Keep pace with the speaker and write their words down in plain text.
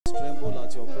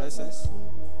at your presence.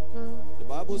 The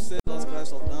Bible says, Jesus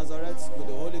Christ of Nazareth, with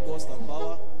the Holy Ghost and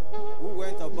power, who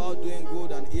went about doing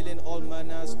good and healing all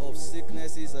manners of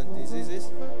sicknesses and diseases,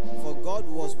 for God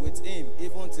was with him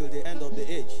even till the end of the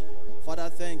age. Father,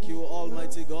 thank you,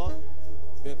 Almighty God,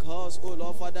 because, oh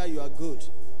Lord, Father, you are good.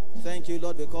 Thank you,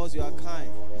 Lord, because you are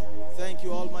kind. Thank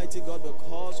you, Almighty God,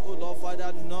 because, oh Lord,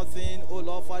 Father, nothing, oh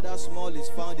Lord, Father, small is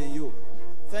found in you.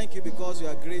 Thank you because you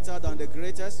are greater than the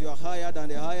greatest. You are higher than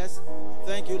the highest.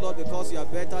 Thank you, Lord, because you are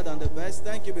better than the best.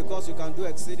 Thank you because you can do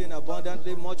exceeding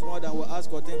abundantly, much more than we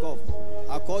ask or think of,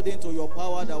 according to your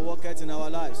power that worketh in our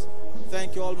lives.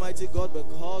 Thank you, Almighty God,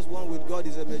 because one with God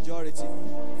is a majority.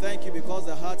 Thank you because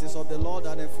the heart is of the Lord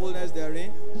and the fullness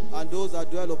therein, and those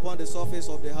that dwell upon the surface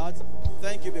of the heart.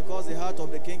 Thank you because the heart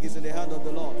of the King is in the hand of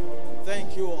the Lord.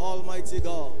 Thank you, Almighty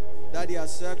God, that He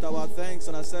accept our thanks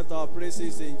and accept our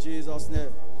praises in Jesus' name.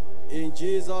 In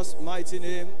Jesus' mighty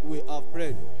name, we have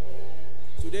prayed.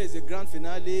 Today is the grand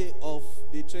finale of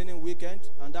the training weekend,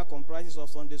 and that comprises of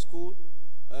Sunday school,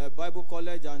 Bible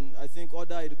college, and I think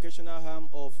other educational arm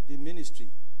of the ministry.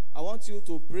 I want you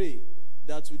to pray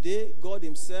that today God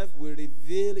Himself will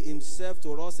reveal Himself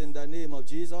to us in the name of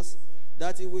Jesus,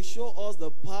 that He will show us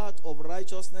the path of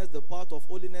righteousness, the path of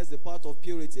holiness, the path of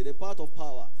purity, the path of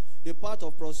power, the path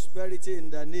of prosperity in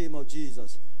the name of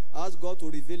Jesus. Ask God to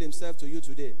reveal Himself to you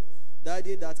today.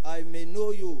 Daddy, that I may know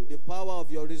you, the power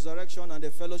of your resurrection and the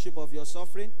fellowship of your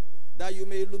suffering, that you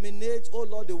may illuminate, oh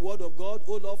Lord, the word of God,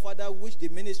 oh Lord, Father, which the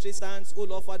ministry stands, oh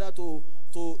Lord, Father, to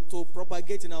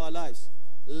propagate in our lives.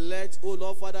 Let, oh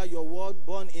Lord, Father, your word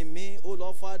burn in me, oh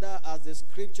Lord, Father, as the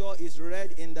scripture is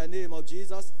read in the name of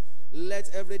Jesus. Let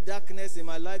every darkness in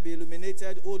my life be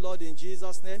illuminated, oh Lord, in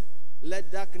Jesus' name.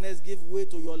 Let darkness give way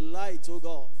to your light, oh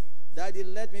God. Daddy,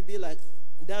 let me be like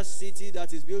that city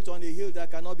that is built on a hill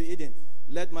that cannot be hidden.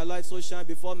 Let my light so shine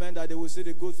before men that they will see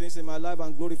the good things in my life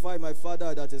and glorify my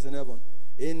Father that is in heaven.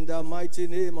 In the mighty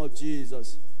name of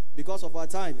Jesus. Because of our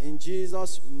time, in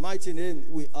Jesus' mighty name,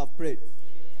 we have prayed.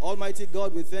 Almighty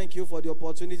God, we thank you for the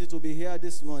opportunity to be here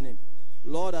this morning.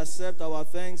 Lord, accept our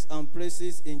thanks and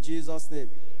praises in Jesus' name.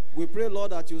 We pray,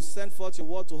 Lord, that you send forth your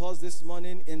word to us this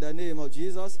morning in the name of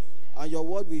Jesus. And your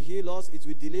word will heal us. It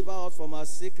will deliver us from our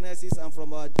sicknesses and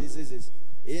from our diseases.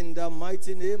 In the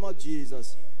mighty name of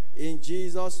Jesus. In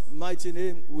Jesus' mighty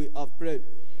name, we have prayed.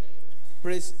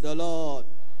 Praise the Lord.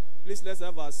 Please let's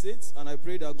have our seats, and I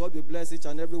pray that God will bless each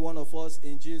and every one of us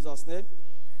in Jesus' name.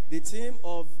 The theme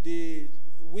of the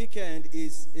weekend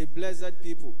is a blessed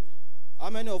people. How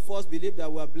many of us believe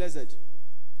that we are blessed?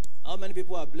 How many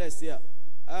people are blessed here?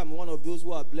 I am one of those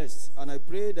who are blessed, and I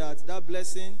pray that that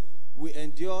blessing will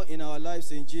endure in our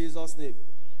lives in Jesus' name.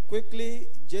 Quickly,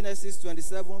 Genesis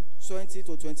 27, 20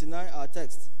 to 29, our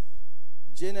text.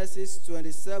 Genesis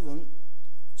 27,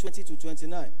 20 to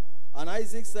 29. And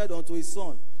Isaac said unto his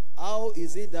son, How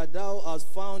is it that thou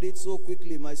hast found it so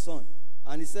quickly, my son?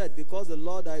 And he said, Because the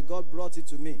Lord thy God brought it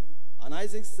to me. And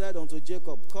Isaac said unto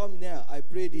Jacob, Come near, I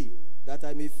pray thee, that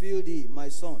I may feel thee, my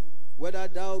son, whether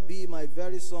thou be my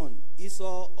very son,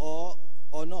 Esau,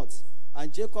 or not.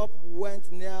 And Jacob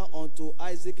went near unto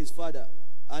Isaac his father,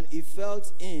 and he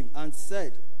felt him, and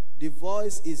said, The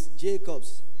voice is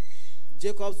Jacob's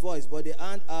voice, but the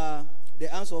hands are the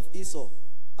hands of Esau.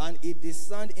 And he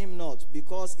discerned him not,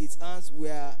 because his hands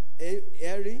were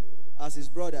hairy as his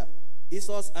brother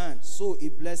Esau's hand. So he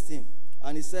blessed him.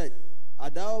 And he said,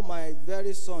 Art thou my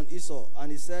very son Esau?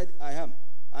 And he said, I am.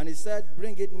 And he said,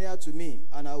 Bring it near to me,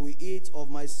 and I will eat of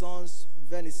my son's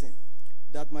venison,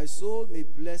 that my soul may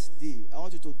bless thee. I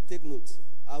want you to take note.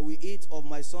 I will eat of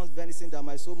my son's venison, that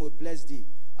my soul may bless thee.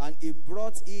 And he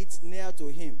brought it near to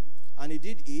him. And he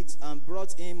did eat, and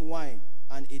brought him wine,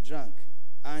 and he drank.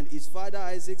 And his father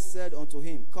Isaac said unto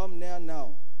him, Come near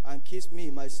now, and kiss me,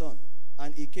 my son.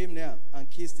 And he came near, and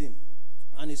kissed him.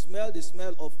 And he smelled the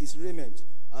smell of his raiment,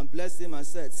 and blessed him, and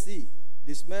said, See,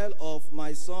 the smell of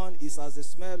my son is as the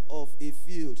smell of a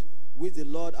field, which the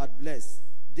Lord hath blessed.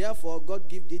 Therefore God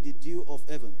give thee the dew of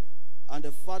heaven, and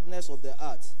the fatness of the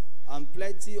earth, and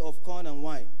plenty of corn and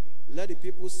wine. Let the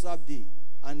people serve thee,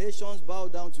 and nations bow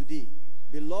down to thee.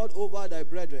 Be Lord over thy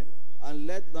brethren, and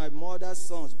let thy mother's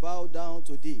sons bow down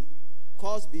to thee.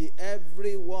 Cursed be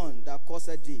every one that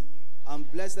curseth thee, and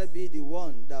blessed be the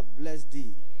one that blessed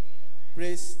thee.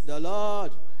 Praise the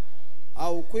Lord. I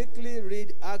will quickly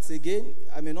read Acts again.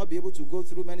 I may not be able to go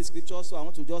through many scriptures, so I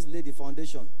want to just lay the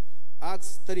foundation.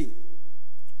 Acts 3,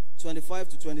 25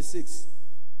 to 26.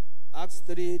 Acts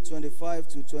 3, 25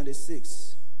 to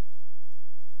 26.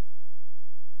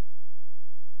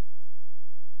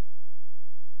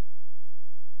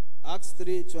 Acts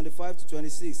 3, 25 to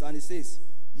 26. And it says,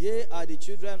 Ye are the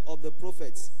children of the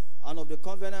prophets, and of the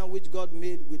covenant which God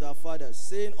made with our fathers,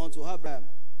 saying unto Abraham,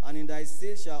 and in thy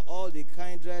seed shall all the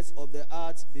kindreds of the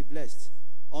earth be blessed.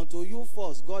 Unto you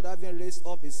first, God having raised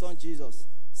up his son Jesus,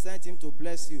 sent him to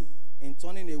bless you, in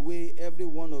turning away every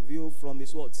one of you from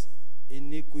his what?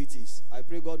 Iniquities. I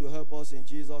pray God will help us in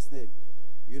Jesus' name.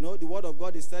 You know, the word of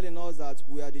God is telling us that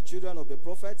we are the children of the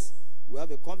prophets. We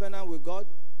have a covenant with God.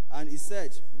 And he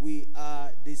said, we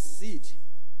are the seed.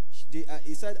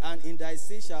 He said, and in thy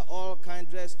seed shall all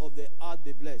kindreds of the earth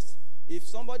be blessed. If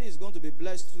somebody is going to be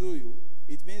blessed through you,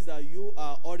 it means that you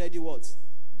are already what?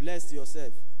 Blessed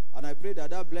yourself. And I pray that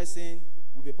that blessing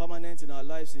will be permanent in our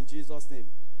lives in Jesus' name.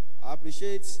 I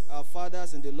appreciate our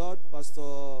fathers in the Lord, Pastor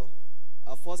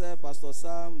Afose, Pastor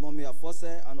Sam, Mommy Afose,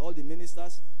 and all the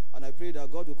ministers. And I pray that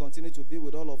God will continue to be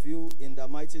with all of you in the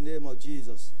mighty name of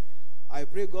Jesus. I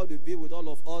pray God will be with all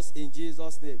of us in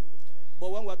Jesus' name.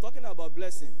 But when we're talking about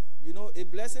blessing, you know, a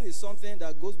blessing is something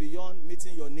that goes beyond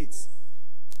meeting your needs.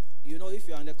 You know, if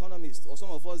you're an economist, or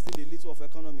some of us did a little of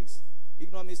economics,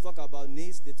 economists talk about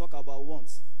needs, they talk about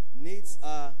wants. Needs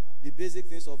are the basic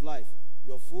things of life.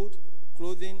 Your food,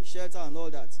 clothing, shelter, and all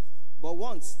that. But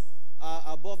wants are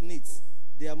above needs.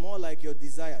 They are more like your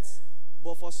desires.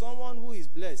 But for someone who is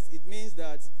blessed, it means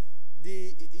that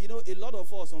a lot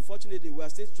of us, unfortunately, we are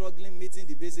still struggling meeting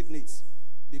the basic needs.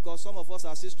 Because some of us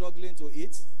are still struggling to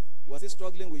eat. We are still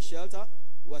struggling with shelter.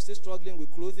 We are still struggling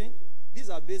with clothing. These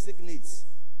are basic needs.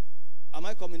 Am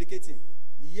I communicating?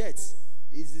 Yet,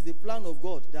 it is the plan of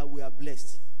God that we are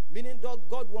blessed. Meaning that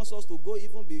God wants us to go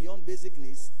even beyond basic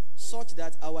needs, such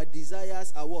that our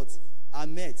desires are what? Are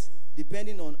met,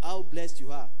 depending on how blessed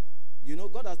you are. You know,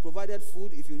 God has provided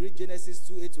food, if you read Genesis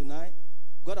 2:8-9.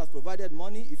 God has provided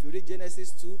money, if you read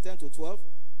Genesis 2:10-12.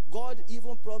 God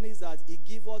even promised that he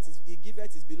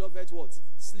giveth his beloved what?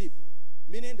 Sleep.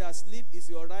 Meaning that sleep is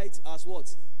your right as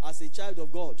what? As a child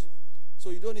of God. So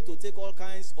you don't need to take all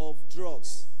kinds of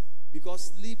drugs.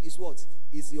 Because sleep is what?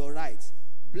 Is your right.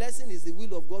 Blessing is the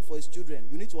will of God for his children.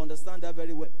 You need to understand that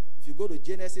very well. If you go to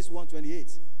Genesis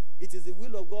 1:28, it is the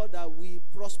will of God that we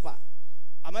prosper.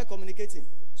 Am I communicating?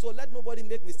 So let nobody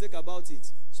make mistake about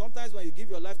it. Sometimes when you give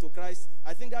your life to Christ,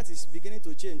 I think that is beginning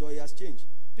to change, or it has changed.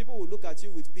 People will look at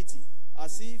you with pity,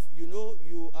 as if, you know,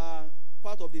 you are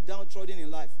part of the downtrodden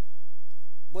in life.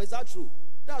 But is that true?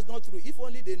 That's not true. If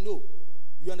only they know,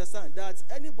 you understand, that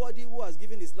anybody who has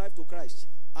given his life to Christ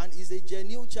and is a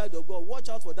genuine child of God, watch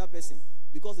out for that person.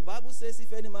 Because the Bible says,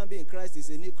 if any man be in Christ, is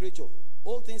a new creature.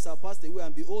 All things are passed away,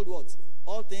 and behold what?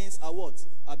 All things are what?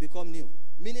 Are become new.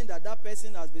 Meaning that that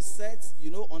person has been set,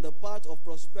 you know, on the path of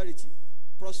prosperity.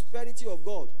 Prosperity of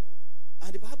God.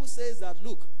 And the Bible says that,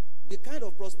 look, the kind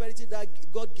of prosperity that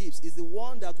God gives is the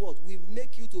one that what? Will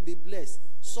make you to be blessed,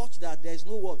 such that there is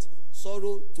no what?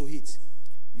 Sorrow to it.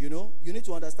 You know, you need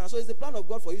to understand. So it's the plan of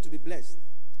God for you to be blessed.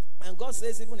 And God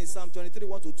says even in Psalm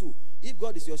 23:1-2, if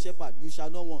God is your shepherd, you shall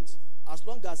not want. As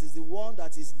long as it's the one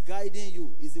that is guiding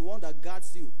you, is the one that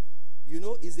guards you, you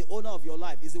know, is the owner of your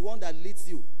life, is the one that leads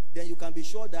you, then you can be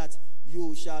sure that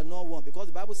you shall not want. Because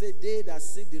the Bible says, they that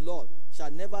seek the Lord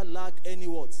shall never lack any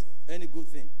what? Any good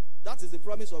thing. That is the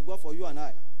promise of God for you and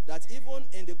I. That even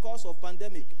in the course of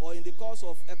pandemic, or in the course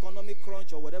of economic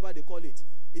crunch, or whatever they call it,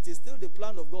 it is still the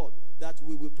plan of God that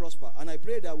we will prosper. And I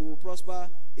pray that we will prosper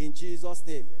in Jesus'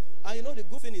 name. And you know, the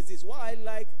good thing is this, why I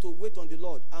like to wait on the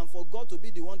Lord and for God to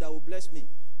be the one that will bless me,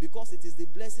 because it is the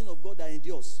blessing of God that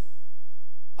endures.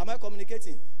 Am I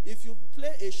communicating? If you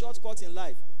play a shortcut in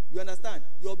life, you understand,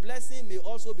 your blessing may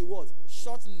also be what?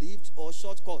 Short-lived or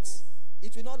shortcuts.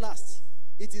 It will not last.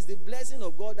 It is the blessing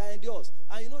of God that endures.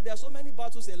 And you know, there are so many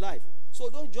battles in life. So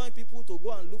don't join people to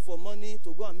go and look for money,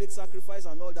 to go and make sacrifice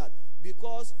and all that,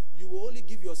 because you will only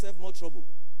give yourself more trouble.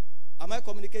 Am I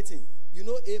communicating? You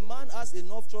know, a man has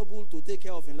enough trouble to take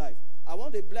care of in life. I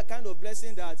want a kind of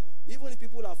blessing that even if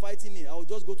people are fighting me, I will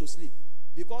just go to sleep.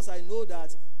 Because I know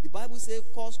that the Bible says,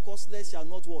 cause causeless shall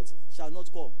not what? Shall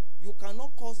not come. You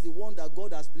cannot cause the one that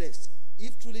God has blessed,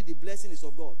 if truly the blessing is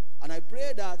of God. And I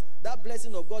pray that that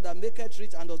blessing of God that maketh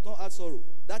rich and does not add sorrow,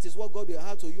 that is what God will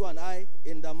have to you and I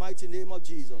in the mighty name of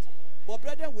Jesus. But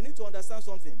brethren, we need to understand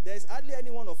something. There is hardly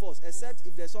any one of us, except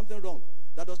if there's something wrong,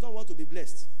 that does not want to be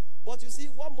blessed. But you see,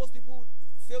 what most people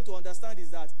fail to understand is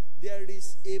that there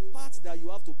is a part that you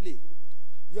have to play.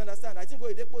 You understand? I think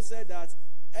Oyedepo said that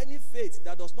any faith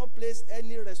that does not place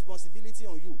any responsibility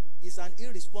on you is an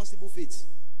irresponsible faith.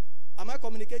 Am I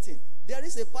communicating? There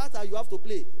is a part that you have to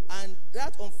play, and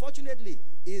that, unfortunately,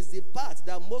 is the part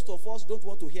that most of us don't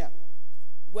want to hear.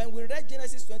 When we read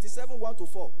Genesis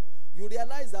 27:1-4, you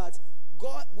realize that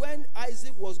God, when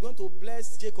Isaac was going to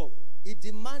bless Jacob, he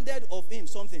demanded of him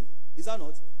something. Is that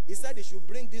not? He said he should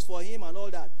bring this for him and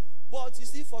all that. But you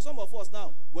see, for some of us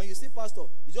now, when you see pastor,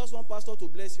 you just want pastor to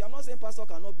bless you. I'm not saying pastor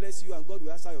cannot bless you and God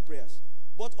will answer your prayers.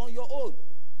 But on your own,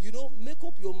 make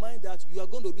up your mind that you are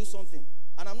going to do something.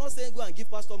 And I'm not saying go and give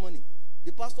pastor money.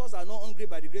 The pastors are not hungry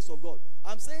by the grace of God.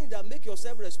 I'm saying that make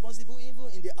yourself responsible even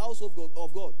in the house of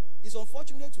God. It's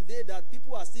unfortunate today that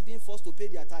people are still being forced to pay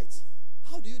their tithes.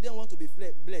 How do you then want to be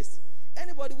blessed?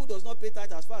 Anybody who does not pay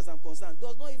tithe, as far as I'm concerned,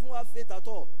 does not even have faith at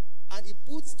all. And it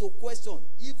puts to question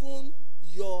even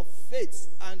your faith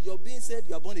and your being said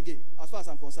you are born again, as far as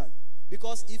I'm concerned.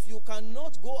 Because if you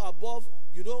cannot go above,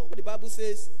 what the Bible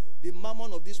says, the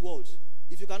mammon of this world.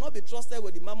 If you cannot be trusted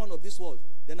with the mammon of this world,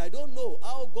 then I don't know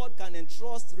how God can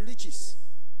entrust riches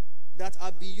that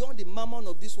are beyond the mammon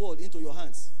of this world into your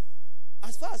hands.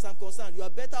 As far as I'm concerned, you are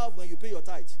better off when you pay your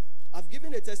tithe. I've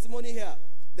given a testimony here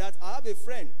that I have a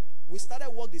friend. We started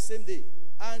work the same day.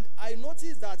 And I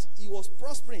noticed that he was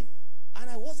prospering. And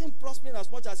I wasn't prospering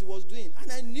as much as he was doing.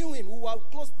 And I knew him. We were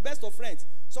close, best of friends.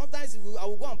 Sometimes I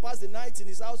would go and pass the night in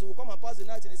his house. He would come and pass the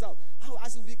night in his house.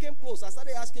 As we became close, I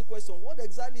started asking questions. What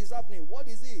exactly is happening? What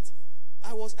is it?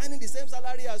 I was earning the same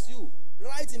salary as you,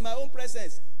 right in my own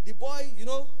presence. The boy,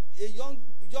 a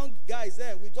young guy is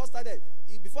there. We just started.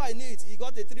 Before I knew it, he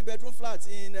got a 3-bedroom flat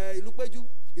in Ilupeju.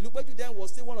 Ilupeju then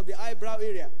was still one of the eyebrow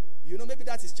area. Maybe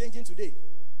that is changing today.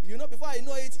 Before I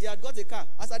know it, he had got a car.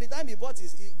 As at the time he got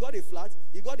a flat,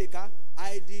 he got a car.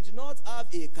 I did not have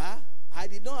a car. I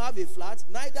did not have a flat.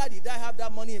 Neither did I have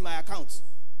that money in my account.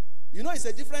 It's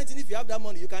a different thing if you have that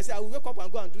money. You can say, I will wake up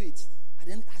and go and do it. And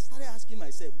then I started asking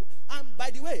myself. And by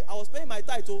the way, I was paying my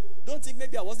tithe. So don't think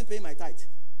maybe I wasn't paying my tithe.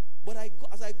 But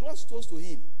as I got close to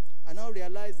him, I now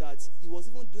realized that he was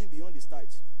even doing beyond his tithe.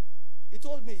 He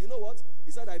told me, you know what?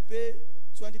 He said, I pay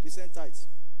 20% tithe.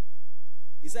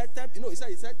 He said 10%. He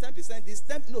said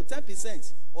 10%.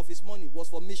 10% of his money was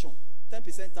for mission.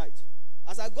 10% tithe.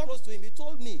 As I got close to him, he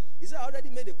told me, he said, I already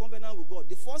made a covenant with God.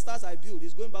 The first house I built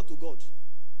is going back to God.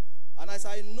 And as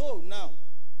I know now,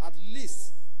 at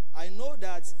least, I know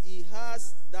that he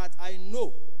has, that I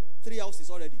know 3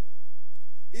 houses already.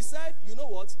 He said, you know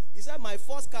what? He said, my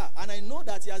first car, and I know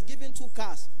that he has given 2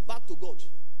 cars back to God.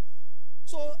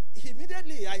 So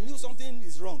immediately I knew something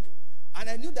is wrong. And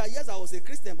I knew that, yes, I was a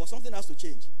Christian, but something has to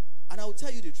change. And I will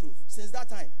tell you the truth. Since that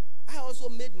time, I also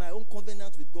made my own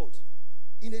covenant with God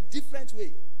in a different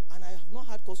way. And I have not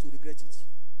had cause to regret it.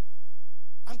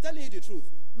 I'm telling you the truth.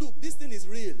 Look, this thing is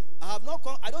real. I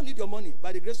don't need your money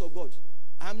by the grace of God.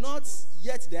 I'm not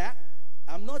yet there.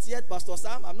 I'm not yet Pastor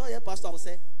Sam. I'm not yet Pastor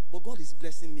Jose. But God is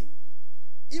blessing me.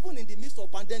 Even in the midst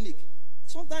of pandemic,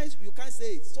 sometimes you can't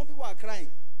say it. Some people are crying.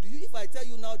 If I tell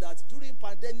you now that during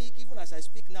pandemic, even as I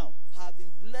speak now, I have been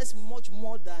blessed much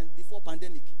more than before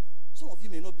pandemic. Some of you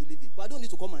may not believe it, but I don't need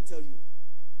to come and tell you.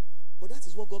 But that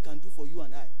is what God can do for you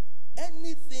and I.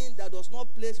 Anything that does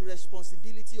not place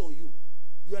responsibility on you,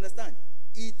 you understand?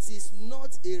 It is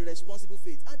not a responsible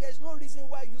faith. And there's no reason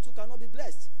why you too cannot be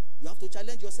blessed. You have to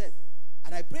challenge yourself.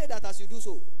 And I pray that as you do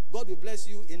so, God will bless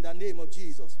you in the name of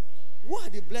Jesus. Who are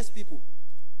the blessed people?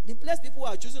 The blessed people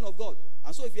are chosen of God.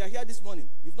 And so if you are here this morning,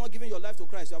 you've not given your life to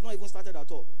Christ, you have not even started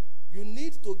at all. You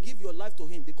need to give your life to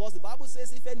him, because the Bible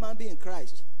says, if any man be in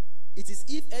Christ, it is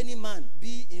if any man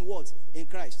be in what? In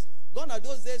Christ. Gone are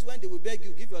those days when they will beg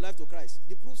you, give your life to Christ.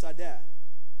 The proofs are there.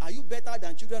 Are you better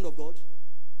than children of God?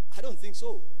 I don't think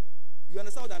so. You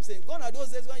understand what I'm saying? Gone are those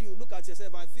days when you look at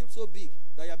yourself and feel so big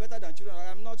that you are better than children.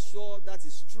 I'm not sure that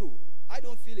is true. I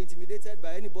don't feel intimidated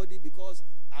by anybody because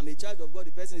I'm a child of God.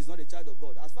 The person is not a child of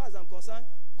God. As far as I'm concerned,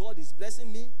 God is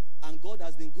blessing me and God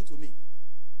has been good to me.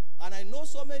 And I know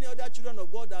so many other children of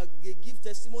God that they give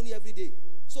testimony every day.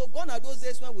 So gone are those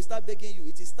days when we start begging you.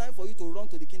 It is time for you to run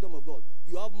to the kingdom of God.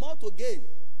 You have more to gain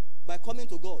by coming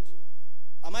to God.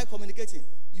 Am I communicating?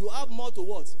 You have more to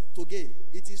what? To gain.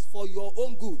 It is for your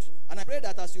own good. And I pray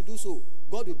that as you do so,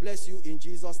 God will bless you in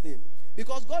Jesus' name.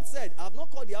 Because God said, I have not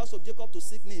called the house of Jacob to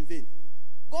seek me in vain.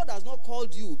 God has not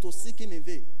called you to seek him in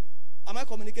vain. Am I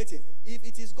communicating? If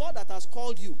it is God that has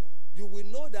called you, you will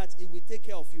know that he will take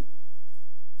care of you.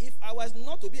 If I was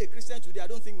not to be a Christian today, I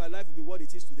don't think my life would be what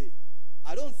it is today.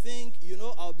 I don't think,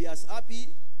 I'll be as happy,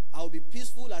 I'll be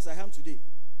peaceful as I am today.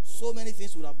 So many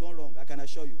things would have gone wrong, I can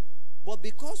assure you. But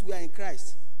because we are in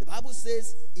Christ, the Bible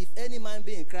says, if any man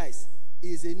be in Christ,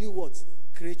 he is a new what?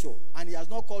 Creature. And he has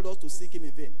not called us to seek him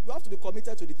in vain. You have to be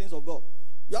committed to the things of God.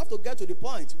 You have to get to the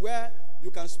point where you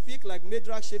can speak like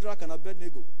Shadrach, Shadrach, and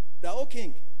Abednego. That, O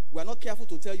king, we are not careful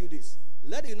to tell you this.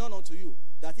 Let it be known unto you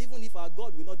that even if our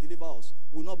God will not deliver us,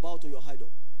 we will not bow to your idol.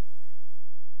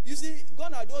 You see,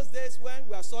 gone are those days when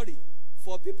we are sorry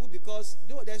for people because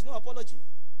there's no apology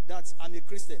that I'm a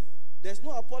Christian. There's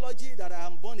no apology that I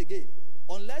am born again.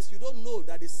 Unless you don't know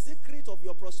that the secret of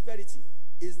your prosperity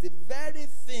is the very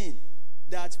thing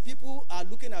that people are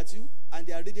looking at you and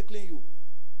they are ridiculing you.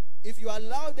 If you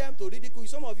allow them to ridicule you,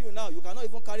 some of you now, you cannot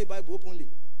even carry Bible openly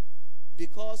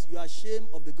because you are ashamed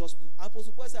of the gospel.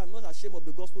 Apostle Paul said, I'm not ashamed of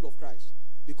the gospel of Christ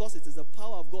because it is the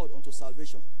power of God unto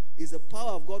salvation. It is the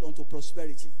power of God unto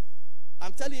prosperity.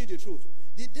 I'm telling you the truth.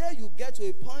 The day you get to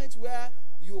a point where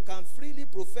you can freely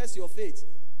profess your faith,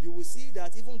 you will see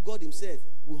that even God himself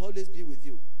will always be with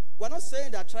you. We're not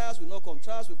saying that trials will not come.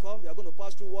 Trials will come. You are going to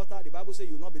pass through water. The Bible says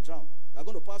you will not be drowned. You are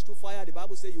going to pass through fire. The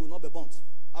Bible says you will not be burnt.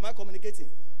 Am I communicating?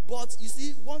 But you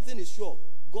see, one thing is sure.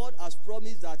 God has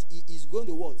promised that he is going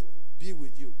to what? Be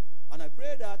with you. And I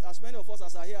pray that as many of us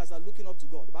as are here as are looking up to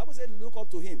God, the Bible said look up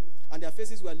to him and their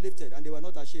faces were lifted and they were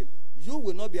not ashamed. You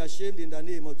will not be ashamed in the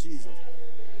name of Jesus.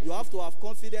 You have to have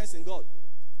confidence in God.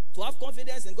 To have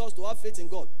confidence in God, to have faith in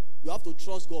God, you have to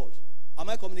trust God. Am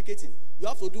I communicating? You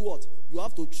have to do what? You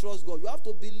have to trust God. You have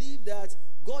to believe that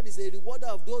God is a rewarder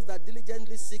of those that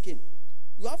diligently seek him.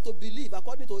 You have to believe,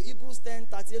 according to Hebrews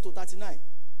 10:38 to 39,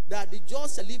 that the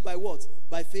just shall live by what?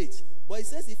 By faith. But it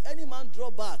says, if any man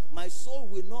draw back, my soul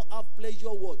will not have pleasure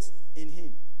what? In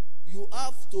him. You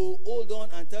have to hold on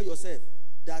and tell yourself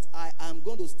that I am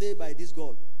going to stay by this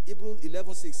God. Hebrews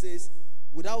 11:6 says,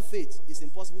 without faith, it's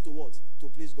impossible to what? To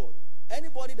please God.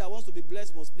 Anybody that wants to be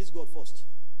blessed must please God first.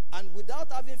 And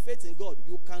without having faith in God,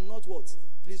 you cannot what?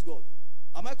 Please God.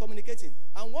 Am I communicating?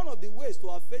 And one of the ways to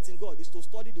have faith in God is to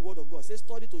study the word of God. It says,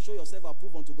 study to show yourself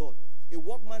approved unto God. A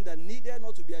workman that needed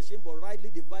not to be ashamed, but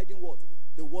rightly dividing what?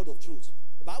 The word of truth.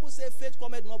 The Bible says, faith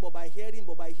cometh not but by hearing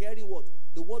what?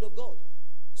 The word of God.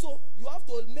 So you have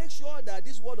to make sure that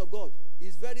this word of God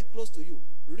is very close to you.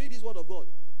 Read this word of God.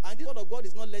 And this word of God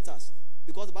is not letters.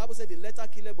 Because the Bible said the letter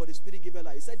killeth, but the spirit giveth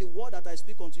life. It said the word that I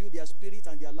speak unto you, their spirit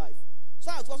and their life.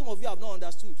 So that's what some of you have not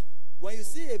understood. When you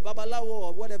see a babalawo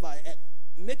or whatever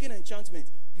making enchantment,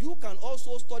 you can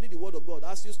also study the word of God.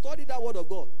 As you study that word of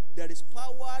God, there is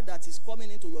power that is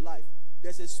coming into your life.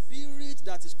 There's a spirit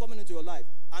that is coming into your life.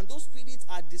 And those spirits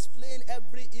are displaying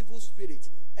every evil spirit.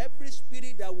 Every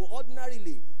spirit that will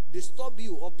ordinarily disturb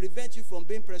you or prevent you from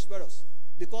being prosperous.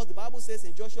 Because the Bible says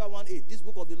in Joshua 1:8, this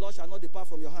book of the law shall not depart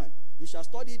from your hand. You shall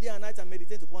study day and night and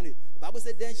meditate upon it. The Bible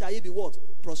said, then shall ye be what?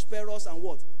 Prosperous and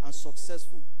what? And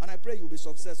successful. And I pray you will be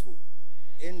successful.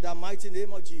 In the mighty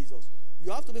name of Jesus.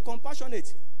 You have to be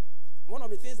compassionate. One of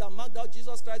the things that marked out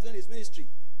Jesus Christ during his ministry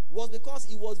was because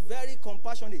he was very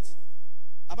compassionate.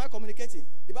 Am I communicating?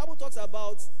 The Bible talks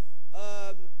about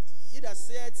he that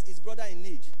seeth his brother in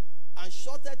need and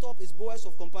shutteth up his bowels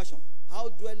of compassion. How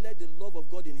dwelleth the love of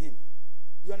God in him?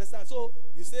 You understand? So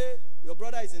you say your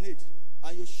brother is in need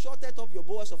and you shutteth up your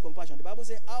bowels of compassion. The Bible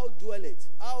says, how dwelleth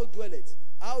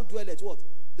what?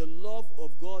 The love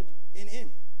of God in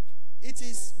him. It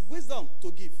is wisdom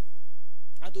to give,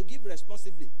 and to give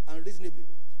responsibly and reasonably.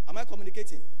 Am I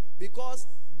communicating? Because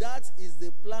that is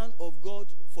the plan of God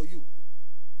for you.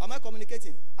 Am I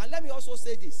communicating? And let me also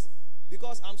say this,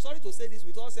 because I'm sorry to say this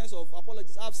with all sense of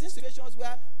apologies. I've seen situations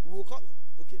where we will come.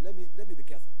 Okay, let me be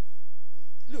careful.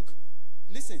 Look,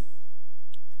 listen.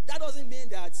 That doesn't mean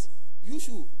that you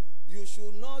should,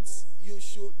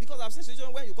 because I've seen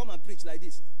situations when you come and preach like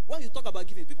this. When you talk about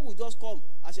giving, people will just come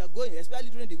as you are going, especially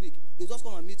during the week. They'll just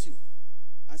come and meet you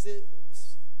and say,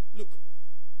 look,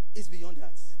 it's beyond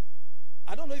that.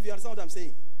 I don't know if you understand what I'm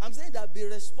saying. I'm saying that be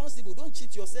responsible. Don't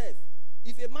cheat yourself.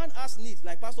 If a man has need,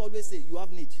 like Pastor always say, you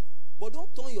have need. But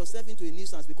don't turn yourself into a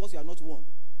nuisance because you are not one.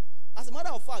 As a matter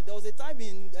of fact, there was a time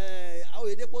in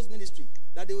Aoyedepo's ministry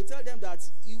that they would tell them that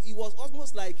it was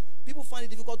almost like people find it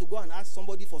difficult to go and ask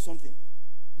somebody for something.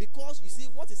 Because, you see,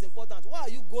 what is important? Why are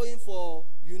you going for,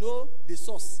 the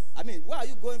source? I mean, why are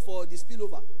you going for the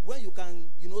spillover when you can,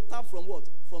 tap from what?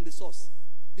 From the source.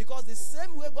 Because the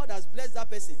same way God has blessed that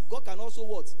person, God can also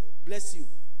what? Bless you.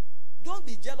 Don't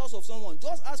be jealous of someone.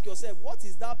 Just ask yourself, what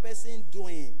is that person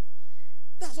doing?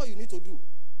 That's what you need to do.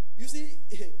 You see,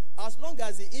 as long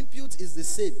as the input is the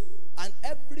same and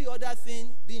every other thing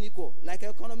being equal, like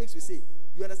economics we say,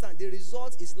 you understand, the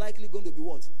result is likely going to be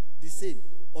what? The same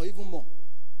or even more.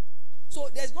 So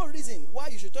there's no reason why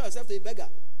you should turn yourself to a beggar.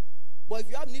 But if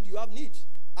you have need, you have need.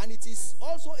 And it is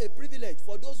also a privilege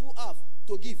for those who have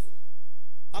to give.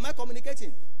 Am I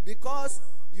communicating? Because,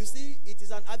 you see, it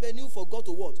is an avenue for God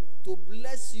to what? To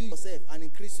bless you yourself and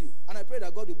increase you. And I pray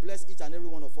that God will bless each and every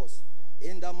one of us.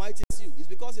 In the mighty name. It's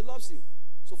because he loves you.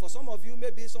 So for some of you,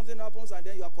 maybe something happens and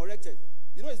then you are corrected.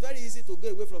 It's very easy to go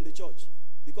away from the church.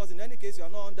 Because in any case, you are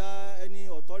not under any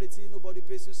authority. Nobody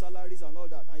pays you salaries and all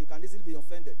that. And you can easily be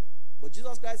offended. But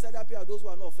Jesus Christ said, happy are those who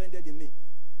are not offended in me.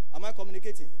 Am I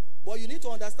communicating? But you need to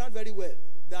understand very well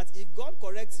that if God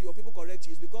corrects you or people correct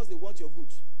you, it's because they want your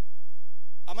good.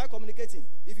 Am I communicating?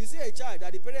 If you see a child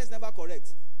that the parents never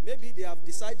correct, maybe they have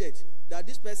decided that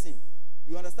this person,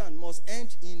 you understand, must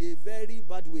end in a very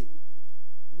bad way.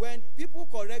 When people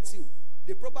correct you,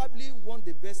 they probably want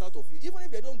the best out of you. Even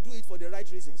if they don't do it for the right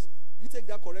reasons, you take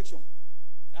that correction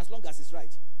as long as it's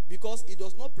right. Because it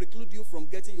does not preclude you from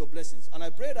getting your blessings. And I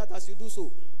pray that as you do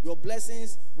so, your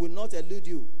blessings will not elude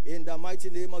you in the mighty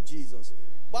name of Jesus.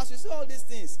 But as you see all these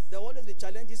things, there will always be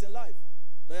challenges in life.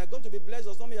 That you are going to be blessed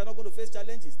does not mean you are not going to face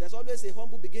challenges. There's always a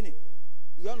humble beginning.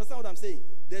 You understand what I'm saying?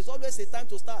 There's always a time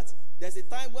to start. There's a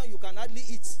time when you can hardly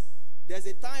eat. There's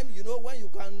a time, when you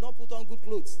cannot put on good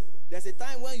clothes. There's a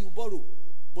time when you borrow.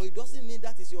 But it doesn't mean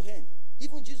that is your hand.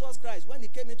 Even Jesus Christ, when he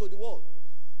came into the world,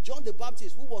 John the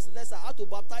Baptist, who was lesser, had to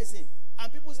baptize him.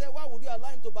 And people say, why would you allow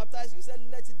him to baptize you? He said,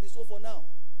 let it be so for now.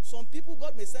 Some people,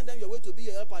 God may send them your way to be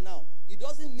your helper now. It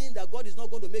doesn't mean that God is not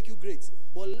going to make you great.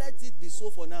 But let it be so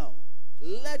for now.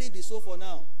 Let it be so for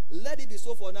now. Let it be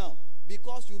so for now.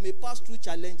 Because you may pass through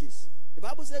challenges. The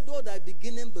Bible said, though thy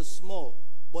beginning be small,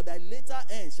 but thy later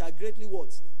end shall greatly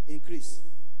what? Increase.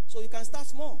 So you can start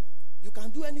small. You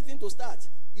can do anything to start.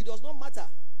 It does not matter.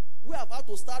 We have had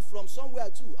to start from somewhere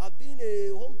too. I've been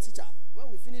a home teacher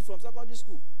when we finished from secondary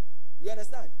school. You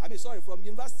understand? From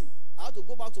university. I had to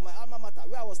go back to my alma mater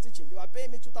where I was teaching. They were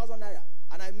paying me 2,000 naira.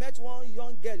 And I met one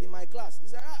young girl in my class. He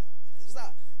said,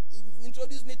 sir, he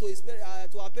introduced me to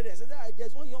our parents. He said,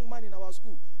 there's one young man in our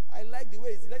school. I like the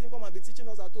way he let him come and be teaching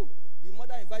us at home. The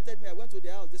mother invited me. I went to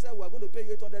their house. They said, we are going to pay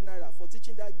you 800 naira for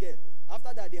teaching that girl.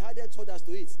 After that, they added others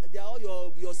to it. They are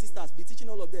all your sisters. Be teaching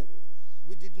all of them.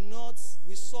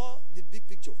 We saw the big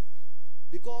picture.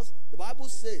 Because the Bible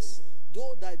says,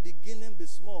 though thy beginning be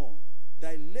small,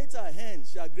 thy later hand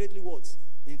shall greatly what?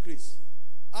 Increase.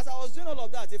 As I was doing all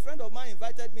of that, a friend of mine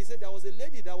invited me. Said there was a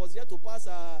lady that was here to pass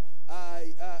her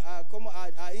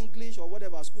English or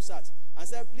whatever school sat, and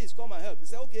said, please come and help. He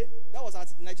said, okay. That was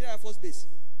at Nigeria Air Force Base.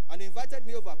 And they invited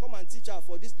me over, come and teach her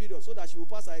for this period so that she will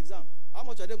pass her exam. How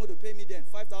much are they going to pay me then?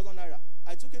 5,000 naira.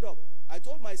 I took it up. I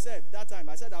told myself that time,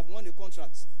 I said, I've won a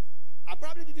contract. I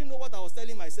probably didn't know what I was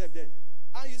telling myself then.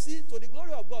 And you see, to the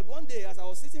glory of God, one day as I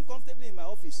was sitting comfortably in my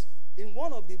office, in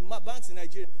one of the banks in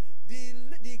Nigeria,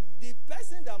 the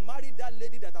person that married that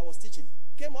lady that I was teaching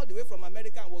came all the way from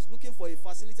America and was looking for a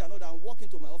facility and all that, and walked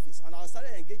into my office. And I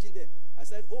started engaging them. I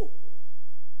said,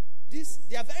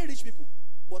 they are very rich people.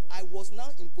 But I was now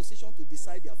in position to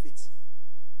decide their fate.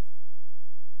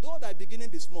 Though thy beginning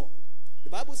be small, the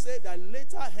Bible said that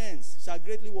later hands shall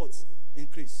greatly what?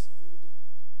 Increase.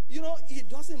 It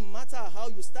doesn't matter how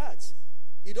you start.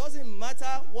 It doesn't matter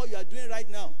what you are doing right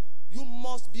now. You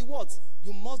must be what?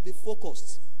 You must be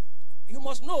focused. You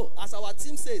must know, as our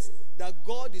team says, that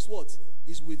God is what?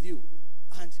 Is with you.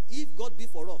 And if God be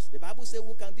for us, the Bible says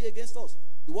who can be against us?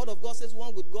 The word of God says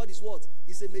one with God is what?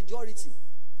 Is a majority.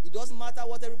 It doesn't matter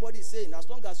what everybody is saying. As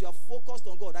long as you are focused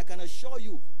on God, I can assure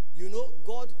you,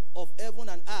 God of heaven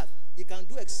and earth, he can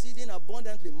do exceeding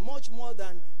abundantly, much more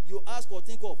than you ask or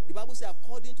think of. The Bible says,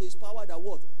 according to his power that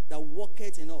what? That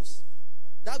worketh in us.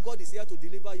 That God is here to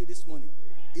deliver you this morning.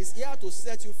 He's here to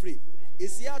set you free.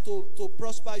 He's here to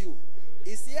prosper you.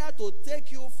 He's here to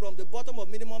take you from the bottom of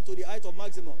minimum to the height of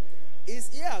maximum. He's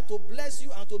here to bless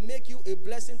you and to make you a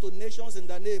blessing to nations in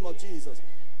the name of Jesus.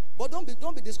 But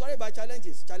don't be discouraged by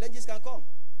challenges. Challenges can come.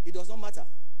 It does not matter.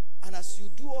 And as you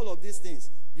do all of these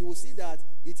things, you will see that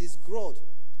it is God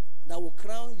that will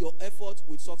crown your effort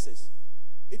with success.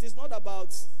 It is not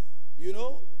about,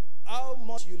 how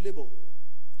much you labor.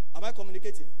 Am I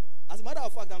communicating? As a matter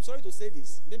of fact, I'm sorry to say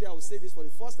this. Maybe I will say this for the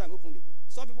first time openly.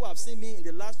 Some people have seen me in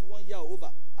the last 1 year or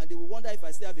over, and they will wonder if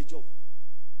I still have a job.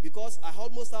 Because I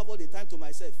almost have all the time to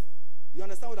myself. You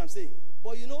understand what I'm saying?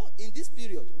 But in this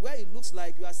period, where it looks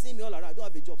like you are seeing me all around, I don't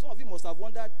have a job. Some of you must have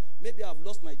wondered, maybe I've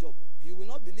lost my job. You will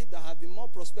not believe that I have been more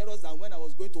prosperous than when I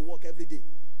was going to work every day.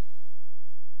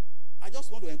 I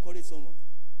just want to encourage someone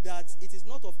that it is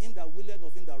not of him that willeth,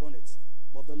 of him that runneth,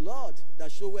 but the Lord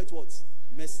that showeth what?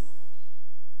 Mercy.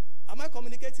 Am I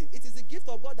communicating? It is the gift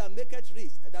of God that maketh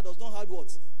rich, that does not have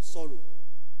what? Sorrow.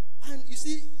 And you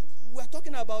see, we are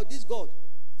talking about this God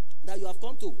that you have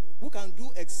come to, who can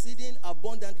do exceeding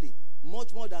abundantly,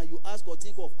 much more than you ask or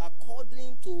think of,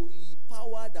 according to the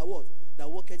power that what? That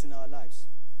worketh in our lives.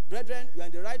 Brethren, you are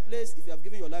in the right place if you have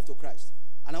given your life to Christ.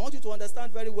 And I want you to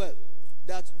understand very well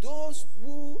that those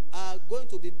who are going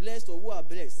to be blessed or who are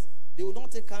blessed, they will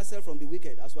not take counsel from the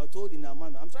wicked, as we are told in our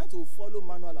manual. I'm trying to follow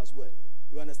manual as well.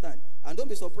 You understand? And don't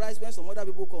be surprised when some other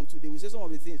people come to, they will say some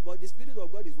of the things, but the Spirit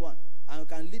of God is one and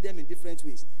can lead them in different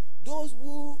ways. Those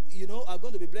who, are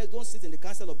going to be blessed don't sit in the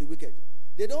counsel of the wicked.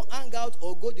 They don't hang out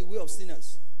or go the way of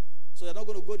sinners. So they're not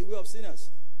going to go the way of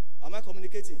sinners. Am I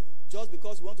communicating? Just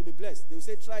because you want to be blessed. They will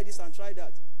say, try this and try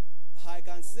that. I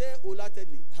can say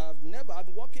wholeheartedly, I've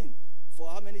been working for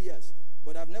how many years?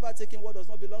 But I've never taken what does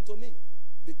not belong to me.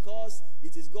 Because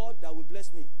it is God that will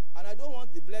bless me. And I don't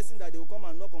want the blessing that they will come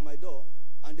and knock on my door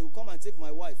and they will come and take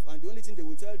my wife. And the only thing they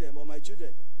will tell them or my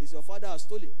children is your father has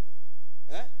stolen.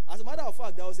 As a matter of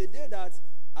fact, there was a day that,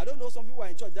 I don't know, some people were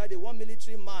in church that day, one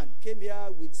military man came here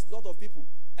with a lot of people.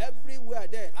 Everywhere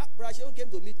there. Brasheon came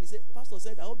to meet me. Said, Pastor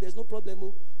said, I hope there's no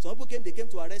problem. Some people came, they came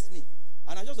to arrest me.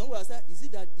 And I just don't know what I said, is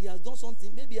it that he has done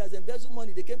something? Maybe he has embezzled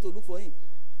money, they came to look for him.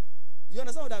 You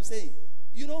understand what I'm saying?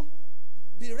 You know,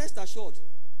 be rest assured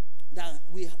that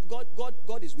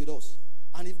God is with us.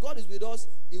 And if God is with us,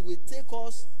 He will take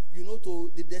us,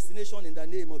 to the destination in the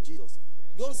name of Jesus.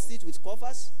 Don't sit with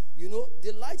coffers,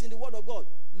 delight in the word of God.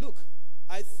 Look,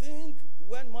 I think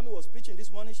when Mommy was preaching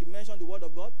this morning, she mentioned the word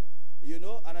of God,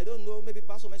 and I don't know, maybe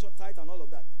Pastor mentioned tithe and all of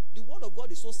that. The word of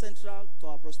God is so central to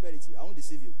our prosperity. I won't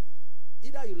deceive you.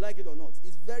 Either you like it or not.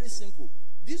 It's very simple.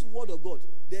 This word of God,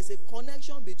 there's a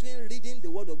connection between reading the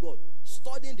word of God,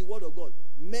 studying the word of God,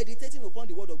 meditating upon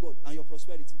the word of God, and your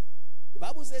prosperity. The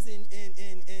Bible says in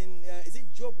is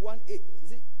it Job 1:8?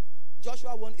 Is it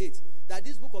Joshua 1:8? That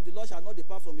this book of the Lord shall not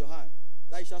depart from your hand.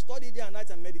 That you shall study day and night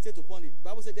and meditate upon it. The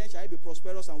Bible says then shall you be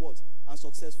prosperous and what? And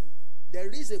successful. There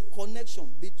is a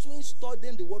connection between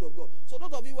studying the word of God. So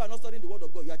those of you who are not studying the word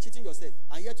of God, you are cheating yourself,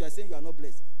 and yet you are saying you are not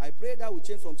blessed. I pray that will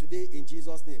change from today in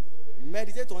Jesus' name.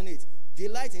 Meditate on it.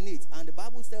 Delight in it. And the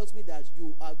Bible tells me that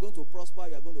you are going to prosper,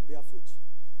 you are going to bear fruit.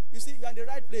 You see, you are in the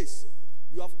right place.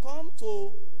 You have come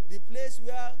to the place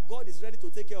where God is ready to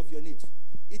take care of your need.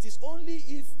 It is only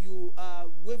if you are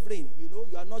wavering,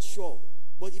 you are not sure.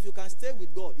 But if you can stay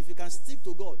with God, if you can stick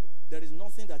to God, there is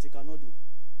nothing that He cannot do.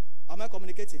 Am I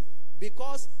communicating?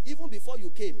 Because even before you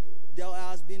came, there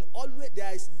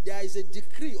is a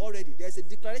decree already. There is a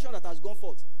declaration that has gone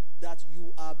forth that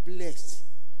you are blessed.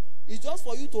 It's just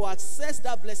for you to access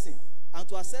that blessing. And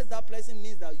to access that blessing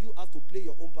means that you have to play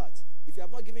your own part. If you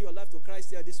have not given your life to Christ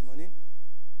here this morning,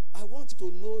 I want you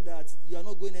to know that you are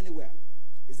not going anywhere.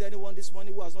 Is there anyone this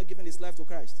morning who has not given his life to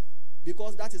Christ?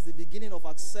 Because that is the beginning of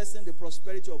accessing the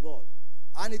prosperity of God.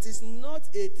 And it is not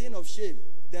a thing of shame.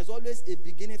 There's always a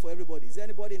beginning for everybody. Is there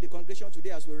anybody in the congregation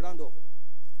today as we round up?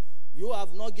 You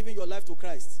have not given your life to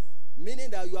Christ. Meaning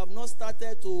that you have not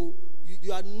started to,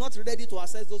 you are not ready to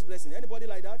access those blessings. Anybody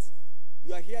like that?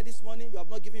 You are here this morning, you have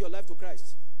not given your life to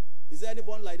Christ. Is there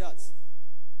anyone like that?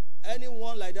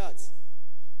 Anyone like that?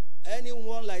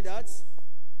 Anyone like that?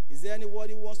 Is there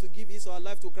anybody who wants to give his or her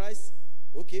life to Christ?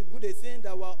 Okay, good. A thing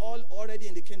that we're all already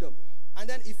in the kingdom. And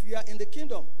then if you are in the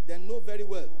kingdom, then know very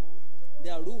well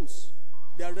there are rules,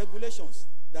 there are regulations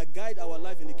that guide our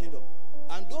life in the kingdom.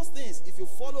 And those things, if you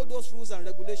follow those rules and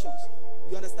regulations,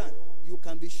 you understand, you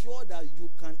can be sure that you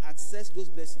can access those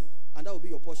blessings. And that will be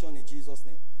your portion in Jesus'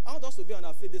 name. I want us to be on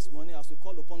our feet this morning as we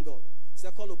call upon God. Say,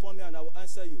 call upon me and I will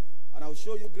answer you. And I will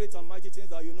show you great and mighty things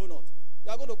that you know not.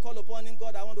 You are going to call upon Him.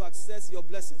 God, I want to access your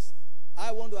blessings.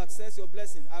 I want to access your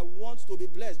blessing. I want to be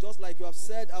blessed, just like you have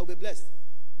said I will be blessed.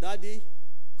 Daddy,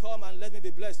 come and let me be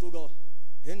blessed, oh God.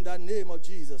 In the name of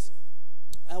Jesus.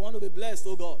 I want to be blessed,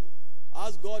 oh God.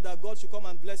 Ask God that God should come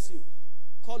and bless you.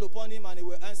 Call upon Him and He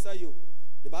will answer you.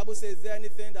 The Bible says, is there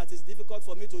anything that is difficult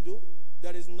for me to do?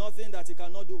 There is nothing that He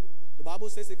cannot do. The Bible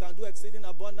says He can do exceeding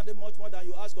abundantly much more than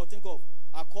you ask or think of,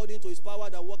 according to His power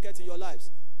that worketh in your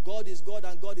lives. God is God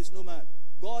and God is no man.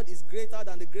 God is greater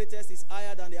than the greatest, is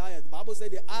higher than the highest. The Bible says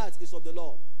the earth is of the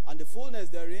Lord, and the fullness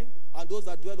therein, and those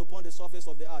that dwell upon the surface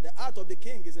of the earth. The heart of the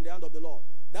king is in the hand of the Lord.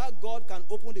 That God can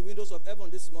open the windows of heaven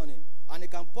this morning, and He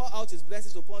can pour out His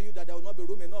blessings upon you that there will not be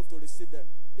room enough to receive them.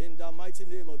 In the mighty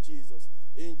name of Jesus.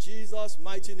 In Jesus'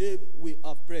 mighty name we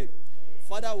have prayed.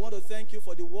 Father, I want to thank you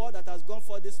for the word that has gone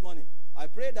forth this morning. I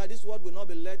pray that this word will not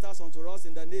be letters unto us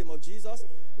in the name of Jesus.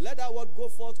 Let that word go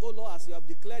forth, O Lord, as you have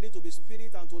declared it to be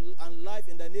spirit and life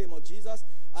in the name of Jesus.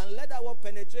 And let that word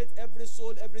penetrate every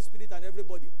soul, every spirit, and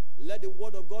everybody. Let the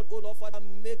word of God, O Lord, Father,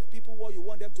 make people what you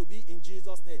want them to be in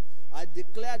Jesus' name. I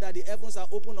declare that the heavens are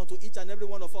open unto each and every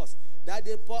one of us. That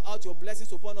they pour out your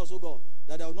blessings upon us, O God.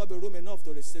 That there will not be room enough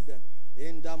to receive them.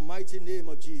 In the mighty name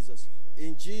of Jesus.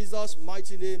 In Jesus'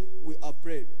 mighty name we have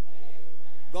prayed.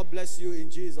 God bless you in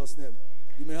Jesus' name.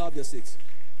 You may have your seats.